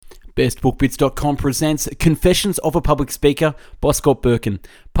BestBookBits.com presents Confessions of a Public Speaker by Scott Bekrun,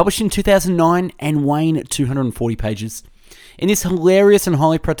 published in 2009 and weighing 240 pages. In this hilarious and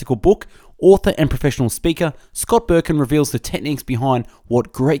highly practical book, author and professional speaker Scott Bekrun reveals the techniques behind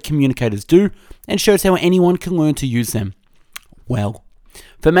what great communicators do and shows how anyone can learn to use them well.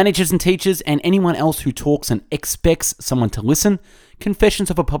 For managers and teachers and anyone else who talks and expects someone to listen,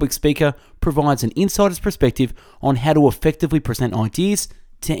 Confessions of a Public Speaker provides an insider's perspective on how to effectively present ideas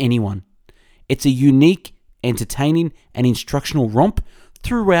to anyone. It's a unique, entertaining, and instructional romp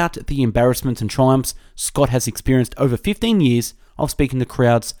throughout the embarrassments and triumphs Scott has experienced over 15 years of speaking to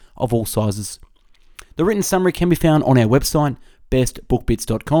crowds of all sizes. The written summary can be found on our website,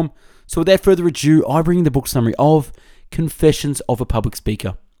 bestbookbits.com. So without further ado, I bring the book summary of Confessions of a Public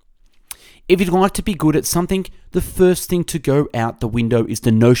Speaker. If you'd like to be good at something, the first thing to go out the window is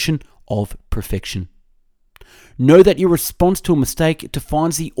the notion of perfection. Know that your response to a mistake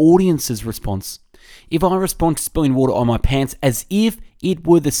defines the audience's response. If I respond to spilling water on my pants as if it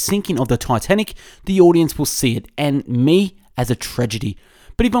were the sinking of the Titanic, the audience will see it and me as a tragedy.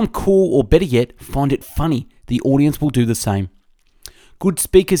 But if I'm cool, or better yet, find it funny, the audience will do the same. Good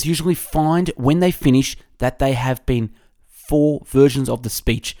speakers usually find when they finish that they have been 4 versions of the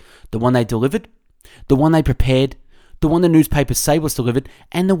speech: the one they delivered, the one they prepared, the one the newspapers say was delivered,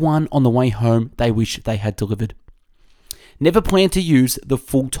 and the one on the way home they wish they had delivered. Never plan to use the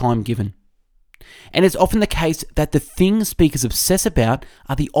full time given. And it's often the case that the things speakers obsess about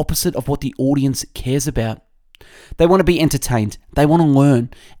are the opposite of what the audience cares about. They want to be entertained, they want to learn,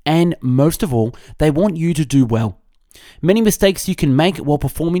 and most of all, they want you to do well. Many mistakes you can make while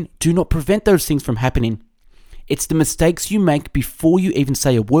performing do not prevent those things from happening. It's the mistakes you make before you even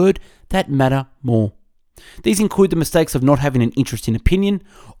say a word that matter more. These include the mistakes of not having an interesting opinion,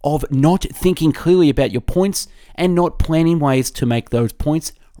 of not thinking clearly about your points, and not planning ways to make those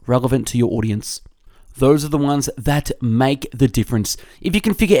points relevant to your audience. Those are the ones that make the difference. If you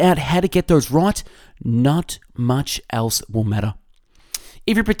can figure out how to get those right, not much else will matter.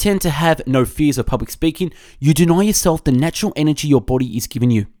 If you pretend to have no fears of public speaking, you deny yourself the natural energy your body is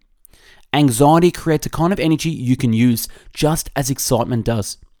giving you. Anxiety creates a kind of energy you can use, just as excitement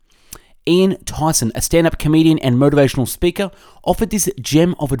does. Ian Tyson, a stand-up comedian and motivational speaker, offered this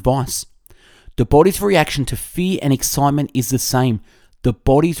gem of advice. The body's reaction to fear and excitement is the same. The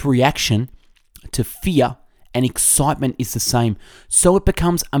body's reaction to fear and excitement is the same. So it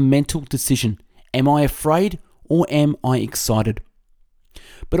becomes a mental decision. Am I afraid or am I excited?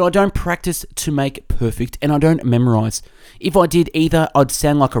 But I don't practice to make perfect, and I don't memorize. If I did either, I'd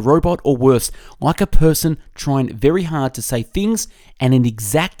sound like a robot, or worse, like a person trying very hard to say things in an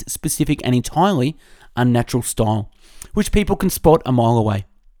exact, specific, and entirely unnatural style, which people can spot a mile away.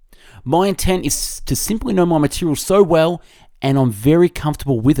 My intent is to simply know my material so well, and I'm very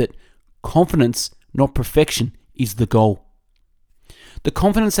comfortable with it. Confidence, not perfection, is the goal. The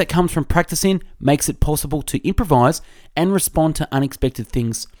confidence that comes from practicing makes it possible to improvise and respond to unexpected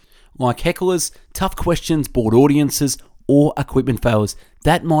things, like hecklers, tough questions, bored audiences, or equipment failures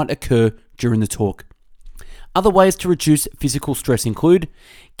that might occur during the talk. Other ways to reduce physical stress include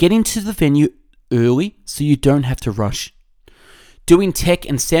getting to the venue early so you don't have to rush, doing tech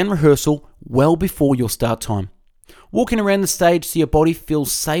and sound rehearsal well before your start time, walking around the stage so your body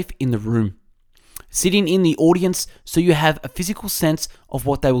feels safe in the room, sitting in the audience so you have a physical sense of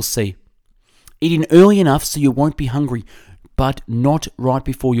what they will see, eating early enough so you won't be hungry, but not right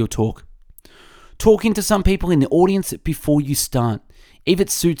before your talk, talking to some people in the audience before you start, if it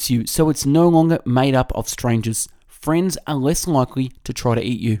suits you, so it's no longer made up of strangers. Friends are less likely to try to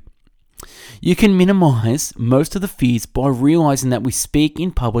eat you. You can minimize most of the fears by realizing that we speak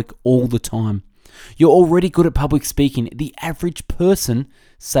in public all the time. You're already good at public speaking. The average person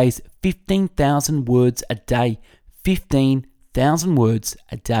says 15,000 words a day. 15,000 words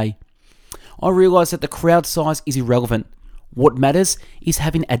a day. I realize that the crowd size is irrelevant. What matters is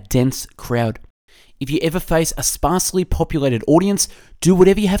having a dense crowd. If you ever face a sparsely populated audience, do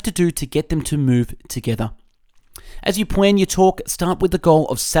whatever you have to do to get them to move together. As you plan your talk, start with the goal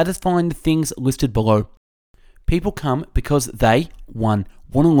of satisfying the things listed below. People come because they, 1,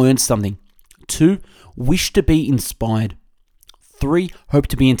 want to learn something. 2, wish to be inspired. 3, hope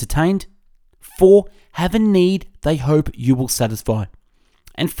to be entertained. 4, have a need they hope you will satisfy.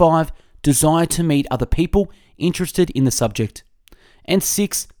 And 5, desire to meet other people interested in the subject. And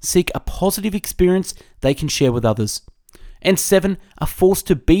 6, seek a positive experience they can share with others. And 7, are forced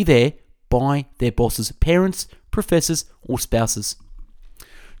to be there by their bosses, parents, professors, or spouses.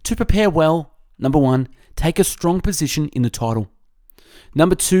 To prepare well, number 1, take a strong position in the title.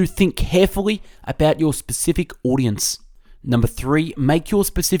 Number 2, think carefully about your specific audience. Number 3, make your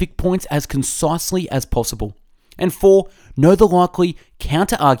specific points as concisely as possible. And 4, know the likely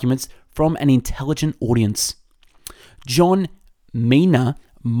counter-arguments from an intelligent audience. John Mina,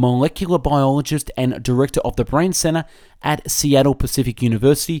 molecular biologist and director of the Brain Center at Seattle Pacific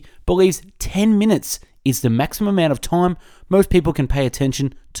University, believes 10 minutes is the maximum amount of time most people can pay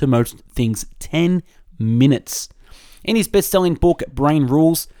attention to most things. 10 minutes. In his best-selling book, Brain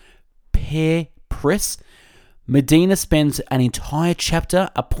Rules, Pear Press, Medina spends an entire chapter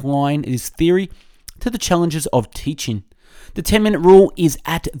applying this theory to the challenges of teaching. The 10-minute rule is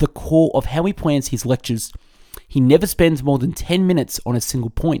at the core of how he plans his lectures. He never spends more than 10 minutes on a single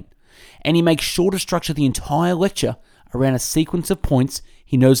point, and he makes sure to structure the entire lecture around a sequence of points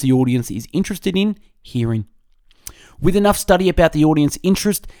he knows the audience is interested in hearing. With enough study about the audience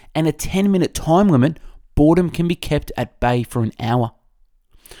interest and a 10-minute time limit, boredom can be kept at bay for an hour.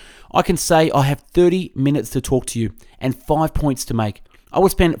 I can say I have 30 minutes to talk to you and 5 points to make. I will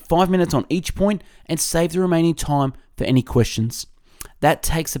spend 5 minutes on each point and save the remaining time for any questions. That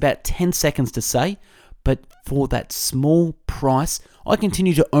takes about 10 seconds to say, but for that small price, I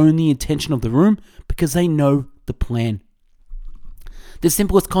continue to own the attention of the room because they know the plan. The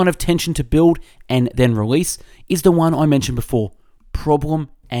simplest kind of tension to build and then release is the one I mentioned before, problem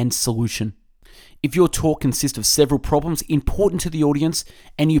and solution. If your talk consists of several problems important to the audience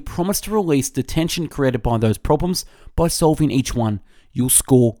and you promise to release the tension created by those problems by solving each one, you'll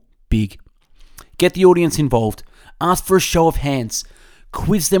score big. Get the audience involved. Ask for a show of hands.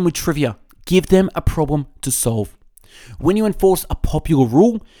 Quiz them with trivia. Give them a problem to solve. When you enforce a popular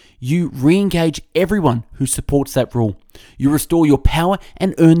rule, you re-engage everyone who supports that rule. You restore your power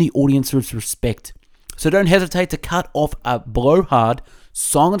and earn the audience's respect. So don't hesitate to cut off a blowhard,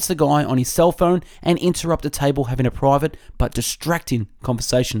 silence the guy on his cell phone, and interrupt the table having a private but distracting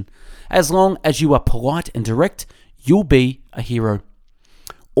conversation. As long as you are polite and direct, you'll be a hero.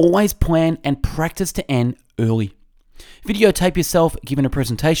 Always plan and practice to end early. Videotape yourself giving a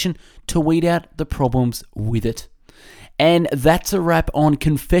presentation to weed out the problems with it. And that's a wrap on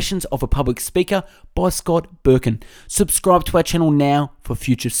Confessions of a Public Speaker by Scott Bekrun. Subscribe to our channel now for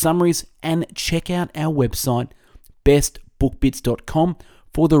future summaries and check out our website, bestbookbits.com,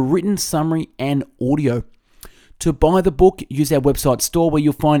 for the written summary and audio. To buy the book, use our website store where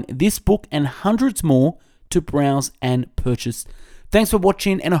you'll find this book and hundreds more to browse and purchase. Thanks for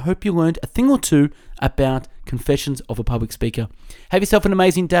watching, and I hope you learned a thing or two about Confessions of a Public Speaker. Have yourself an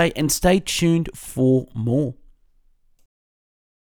amazing day and stay tuned for more.